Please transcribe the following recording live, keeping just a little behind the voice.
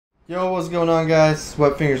Yo, what's going on, guys?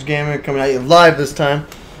 Wetfingers Gaming coming at you live this time.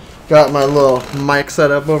 Got my little mic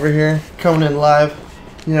set up over here, coming in live.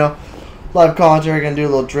 You know, live commentary. Gonna do a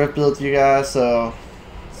little drift build with you guys, so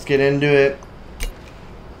let's get into it.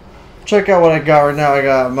 Check out what I got right now. I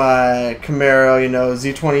got my Camaro,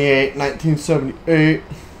 Z28 1978,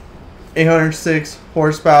 806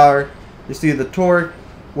 horsepower. You see the torque,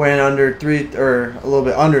 weighing under a little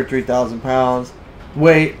bit under 3,000 pounds.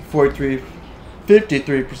 Weight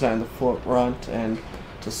 53% of the front, and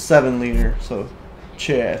it's a 7-liter. So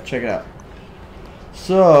check it out.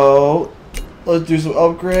 So let's do some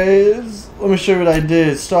upgrades. Let me show you what I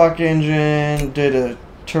did. Stock engine, did a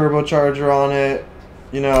turbocharger on it.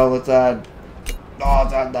 Let's add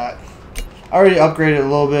that. I already upgraded a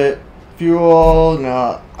little bit. Fuel,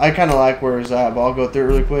 no, I kind of like where it's at, but I'll go through it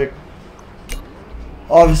really quick.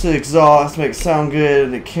 Obviously exhaust, make it sound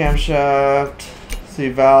good. The camshaft, see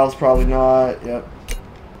valves, probably not. Yep.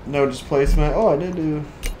 No displacement. Oh, I did do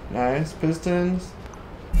nice. Pistons.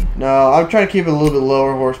 No, I'm trying to keep it a little bit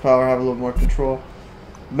lower horsepower, have a little more control.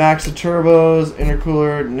 Max the turbos,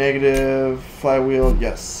 intercooler, negative, flywheel,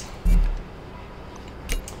 yes.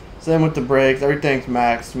 Same with the brakes, everything's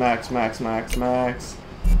max. Shouldn't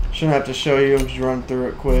have to show you, I'm just run through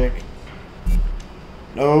it quick.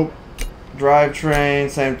 Nope. Drivetrain,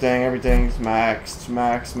 same thing, everything's maxed.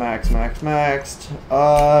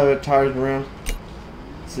 Tires and rims.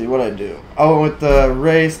 Let's see what I do. I went with the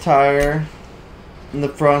race tire. In the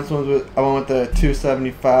front, I went with the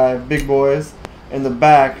 275 big boys. In the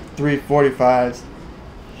back, 345s.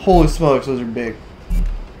 Holy smokes, those are big.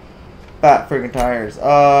 Fat freaking tires.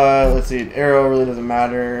 Let's see. Aero really doesn't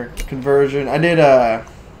matter. Conversion. I did a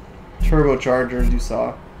turbocharger, as you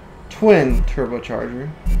saw. Twin turbocharger.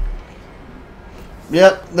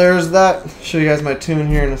 Yep, there's that. Show you guys my tune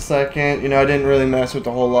here in a second. I didn't really mess with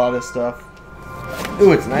a whole lot of stuff.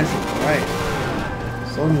 Ooh, it's nice and bright.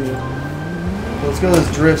 So neat. Let's go to this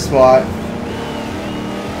drift spot.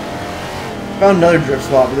 Found another drift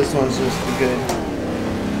spot, but this one's just a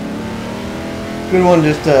good one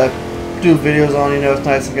just to do videos on. It's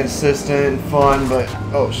nice and consistent and fun, but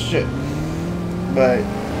oh shit. But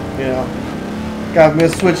got me to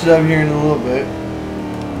switch it up here in a little bit.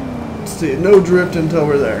 Let's see, no drift until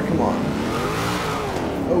we're there. Come on.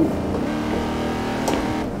 Oh.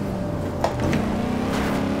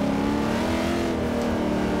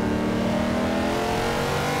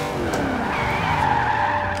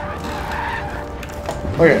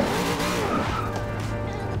 Okay.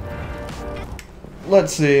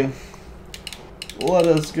 Let's see. Let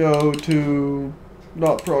us go to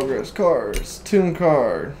not progress cars. Tune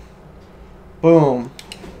car. Boom.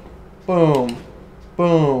 Boom.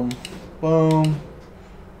 Boom. Boom.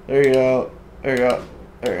 There you go. There you go.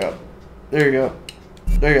 There you go. There you go.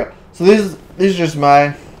 There you go. So these are just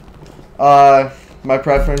my my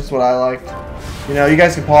preference, what I liked. You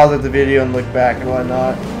guys can pause at the video and look back and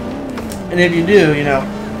whatnot. And if you do,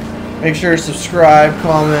 make sure to subscribe,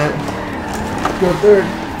 comment. Go third.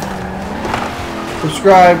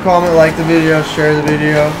 Subscribe, comment, like the video, share the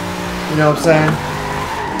video. You know what I'm saying?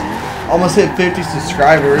 Almost hit 50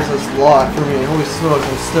 subscribers. That's a lot for me. Holy smokes,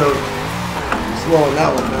 I'm stoked. Slowing that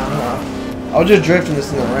one down, huh? I was just drifting this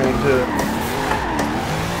in the rain, too.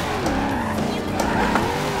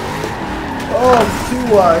 Oh, it's too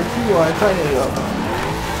wide. Tighten it up.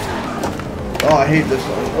 Oh, I hate this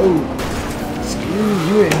one. Oh. Excuse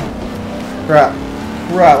me. Crap.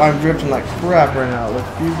 I'm drifting like crap right now. Let's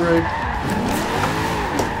brake.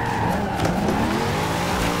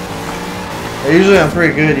 Usually I'm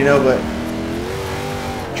pretty good, but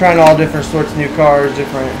trying all different sorts of new cars,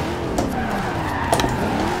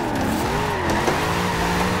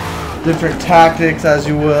 different tactics, as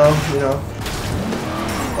you will,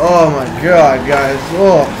 Oh my god, guys.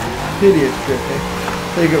 Oh, hideous drifting.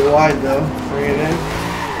 Take it wide though. Bring it in.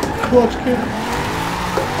 Clutch kick.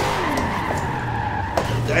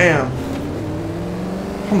 Damn.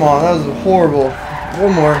 Come on, that was horrible.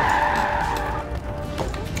 One more.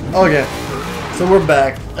 Okay. So we're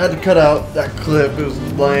back. I had to cut out that clip. It was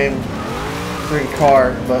lame. Freaking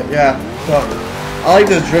car. But yeah. So I like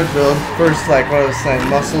this drift build. First, like what I was saying,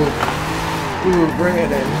 muscle. Ooh, bring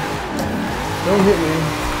it in. Don't hit me.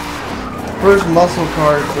 First muscle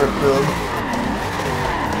car drift build.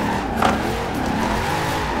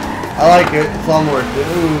 I like it. It's a lot more.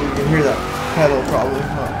 Ooh, you can hear that pedal probably.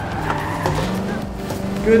 Huh.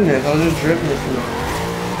 Goodness, I was just drifting this in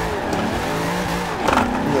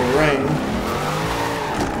the rain.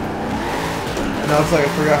 Now it's like I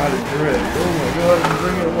forgot how to drift. Oh my god, I'm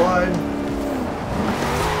bringing it wide.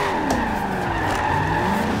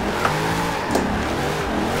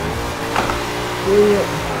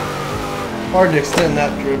 Hard to extend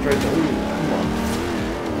that drift right there. Ooh, come on.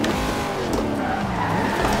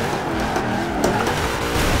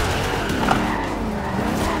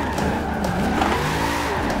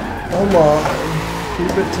 Come on.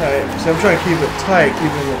 Keep it tight. See, I'm trying to keep it tight,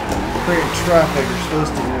 keeping the freaking traffic you're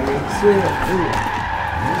supposed to. You know what I mean? See it?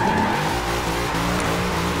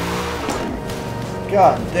 Ooh.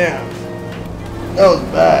 God damn. That was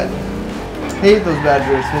bad. Hate those bad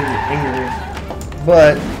drifts, make me angry.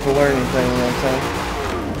 But it's a learning thing, you know what I'm saying?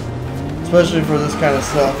 Especially for this kind of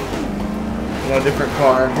stuff. You know, different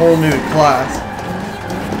car, whole new class.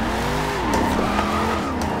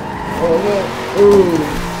 Oh no. Ooh.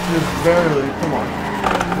 Just barely. Come on.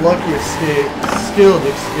 Lucky escape. Skilled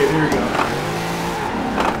escape. Here we go.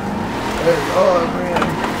 There we go. Oh man.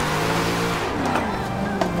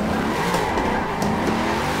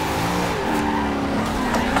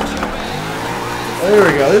 There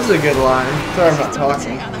we go. This is a good line. Sorry I'm not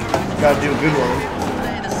talking. Gotta do a good one.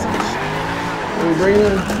 Are we bringing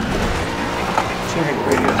in? Chicken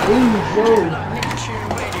radio. Ooh, whoa.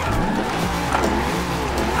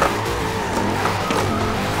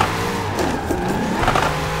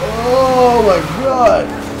 Oh my god.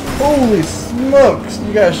 Holy smokes.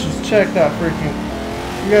 You guys should check that freaking.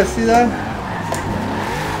 You guys see that?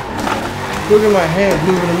 Look at my hand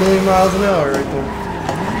moving 1,000,000 miles an hour right there.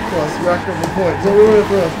 Plus, racked up the points. Don't ruin it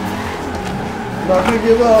for us. I'm not gonna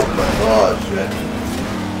give up, but oh shit.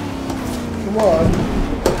 Come on.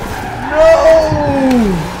 No!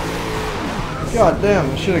 God damn,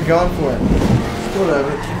 I should have gone for it.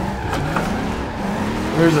 Whatever.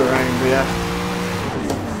 There's a range, but yeah.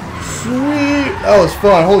 Sweet! That was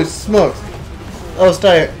fun. Holy smokes. That was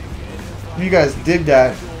tight. If you guys dig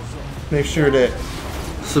that, make sure to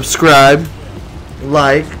subscribe,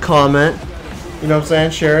 like, comment. You know what I'm saying?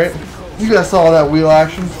 Share it. You guys saw that wheel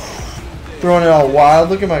action. Throwing it all wild.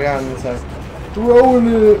 Look at my guy on the side. Throwing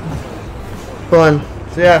it. Fun.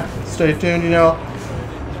 So yeah, stay tuned, you know.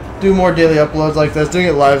 Do more daily uploads like this. Doing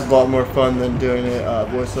it live is a lot more fun than doing it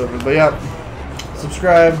voiceover. But yeah,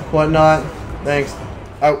 subscribe, whatnot. Thanks.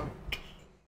 Out.